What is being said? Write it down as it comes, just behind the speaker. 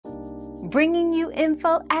bringing you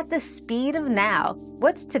info at the speed of now.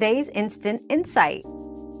 What's today's instant insight?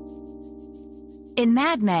 In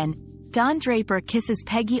Mad Men, Don Draper kisses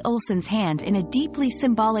Peggy Olson's hand in a deeply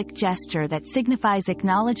symbolic gesture that signifies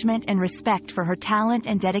acknowledgment and respect for her talent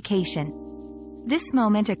and dedication. This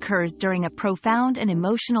moment occurs during a profound and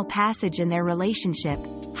emotional passage in their relationship,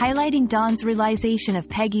 highlighting Don's realization of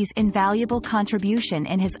Peggy's invaluable contribution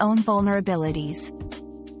and his own vulnerabilities.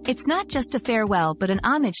 It's not just a farewell but an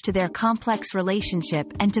homage to their complex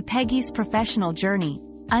relationship and to Peggy's professional journey,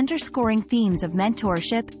 underscoring themes of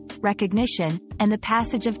mentorship, recognition, and the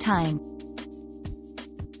passage of time.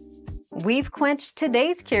 We've quenched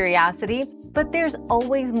today's curiosity, but there's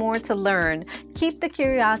always more to learn. Keep the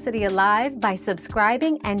curiosity alive by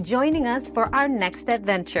subscribing and joining us for our next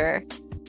adventure.